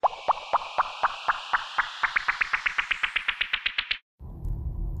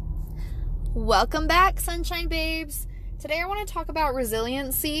Welcome back, Sunshine Babes. Today I want to talk about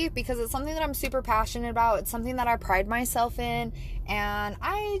resiliency because it's something that I'm super passionate about. It's something that I pride myself in, and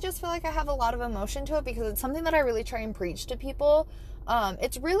I just feel like I have a lot of emotion to it because it's something that I really try and preach to people.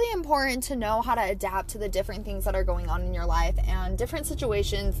 It's really important to know how to adapt to the different things that are going on in your life and different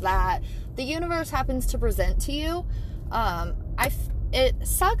situations that the universe happens to present to you. It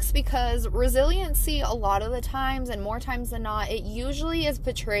sucks because resiliency, a lot of the times, and more times than not, it usually is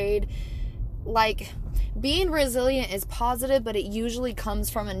portrayed like being resilient is positive, but it usually comes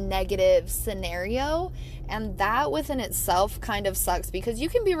from a negative scenario, and that within itself kind of sucks because you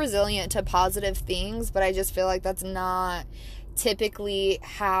can be resilient to positive things, but I just feel like that's not typically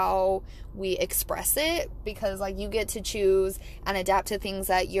how we express it, because like you get to choose and adapt to things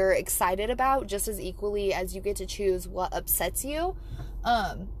that you're excited about just as equally as you get to choose what upsets you.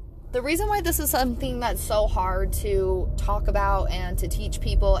 The reason why this is something that's so hard to talk about and to teach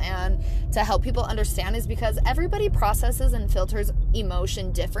people and to help people understand is because everybody processes and filters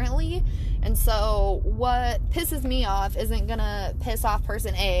emotion differently. And so what pisses me off isn't gonna piss off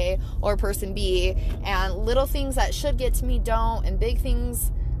person A or person B, and little things that should get to me don't, and big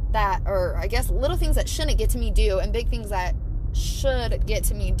things that, or I guess little things that shouldn't get to me do, and big things that should get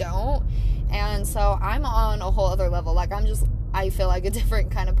to me don't. And so I'm on a whole other level. Like I feel like a different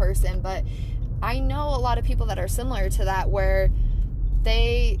kind of person, but I know a lot of people that are similar to that, where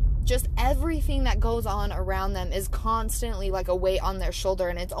they just, everything that goes on around them is constantly like a weight on their shoulder,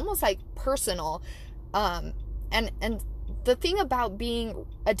 and it's almost like personal. And the thing about being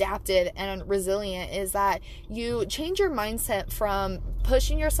adapted and resilient is that you change your mindset from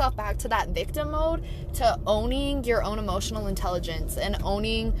pushing yourself back to that victim mode to owning your own emotional intelligence and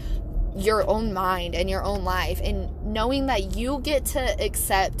owning your own mind and your own life, and knowing that you get to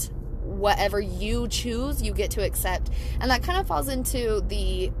accept whatever you choose, you get to accept. And that kind of falls into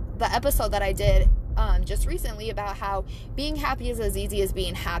the episode that I did just recently about how being happy is as easy as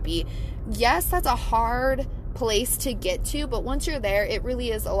being happy. Yes, that's a hard place to get to, but once you're there, it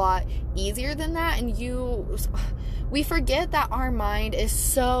really is a lot easier than that. And we forget that our mind is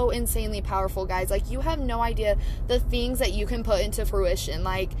so insanely powerful, guys. Like, you have no idea the things that you can put into fruition.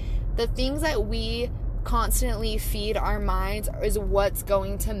 Like, the things that we constantly feed our minds is what's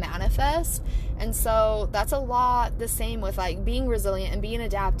going to manifest. And so that's a lot the same with like being resilient and being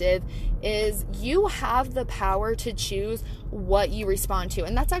adaptive, is you have the power to choose what you respond to.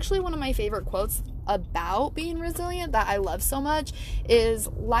 And that's actually one of my favorite quotes about being resilient that I love so much, is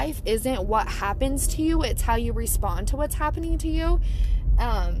life isn't what happens to you, it's how you respond to what's happening to you.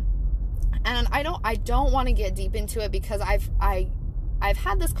 And I don't want to get deep into it because I've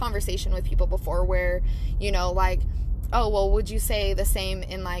had this conversation with people before where, you know, like, oh, well, would you say the same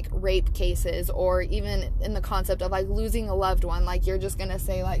in like rape cases, or even in the concept of like losing a loved one? Like, you're just gonna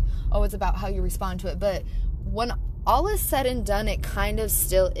say like, oh, it's about how you respond to it. But when all is said and done, it kind of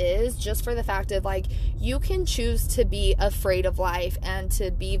still is, just for the fact of like, you can choose to be afraid of life and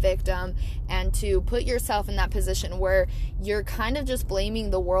to be victim and to put yourself in that position where you're kind of just blaming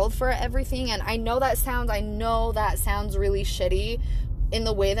the world for everything. And I know that sounds really shitty in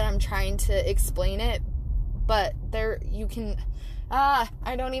the way that I'm trying to explain it, but I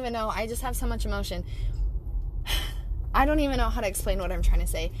don't even know. I just have so much emotion. I don't even know how to explain what I'm trying to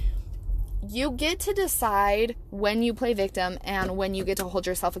say. You get to decide when you play victim and when you get to hold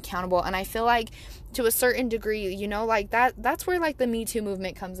yourself accountable. And I feel like to a certain degree, you know, like that's where like the Me Too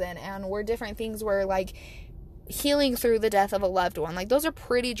movement comes in, and where different things were like healing through the death of a loved one. Like, those are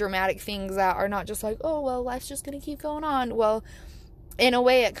pretty dramatic things that are not just like, oh, well, life's just going to keep going on. Well, in a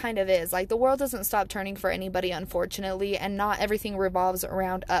way, it kind of is. Like, the world doesn't stop turning for anybody, unfortunately, and not everything revolves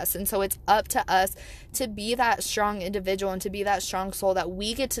around us. And so it's up to us to be that strong individual and to be that strong soul that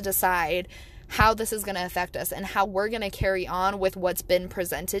we get to decide how this is going to affect us and how we're going to carry on with what's been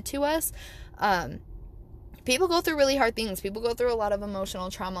presented to us. People go through really hard things. People go through a lot of emotional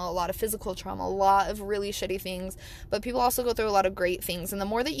trauma, a lot of physical trauma, a lot of really shitty things. But people also go through a lot of great things. And the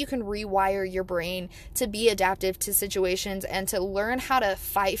more that you can rewire your brain to be adaptive to situations and to learn how to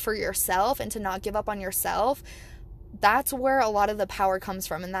fight for yourself and to not give up on yourself, that's where a lot of the power comes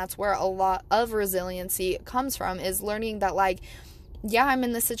from. And that's where a lot of resiliency comes from, is learning that, like, yeah, I'm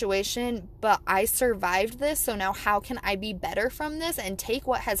in this situation, but I survived this, so now how can I be better from this and take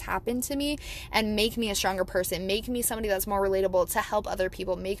what has happened to me and make me a stronger person, make me somebody that's more relatable to help other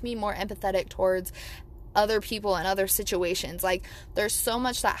people, make me more empathetic towards other people and other situations. Like, there's so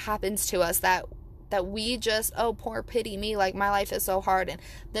much that happens to us that we just, oh, poor pity me, like, my life is so hard, and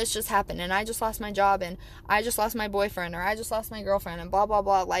this just happened, and I just lost my job, and I just lost my boyfriend, or I just lost my girlfriend, and blah, blah,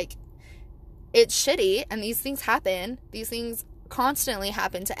 blah. Like, it's shitty, and these things happen. These things constantly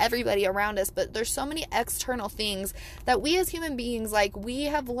happen to everybody around us, but there's so many external things that we as human beings, like, we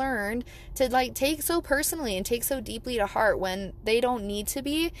have learned to, like, take so personally and take so deeply to heart when they don't need to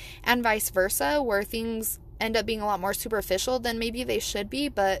be, and vice versa, where things end up being a lot more superficial than maybe they should be.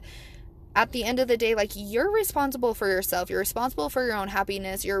 But at the end of the day, like, you're responsible for yourself. You're responsible for your own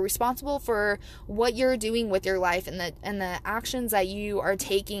happiness. You're responsible for what you're doing with your life and the actions that you are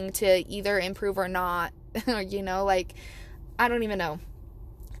taking to either improve or not. You know, like, I don't even know.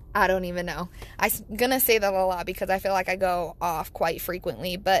 I'm gonna say that a lot because I feel like I go off quite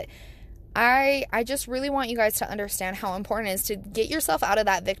frequently, but I just really want you guys to understand how important it is to get yourself out of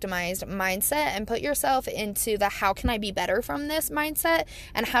that victimized mindset and put yourself into the how can I be better from this mindset,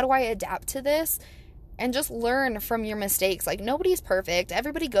 and how do I adapt to this, and just learn from your mistakes. Like, nobody's perfect.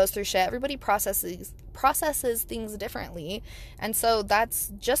 Everybody goes through shit. Everybody processes things differently. And so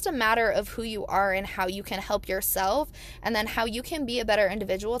that's just a matter of who you are and how you can help yourself, and then how you can be a better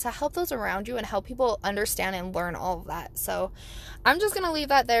individual to help those around you and help people understand and learn all of that. So I'm just going to leave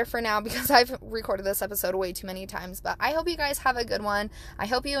that there for now because I've recorded this episode way too many times. But I hope you guys have a good one. I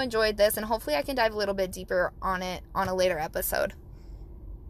hope you enjoyed this, and hopefully I can dive a little bit deeper on it on a later episode.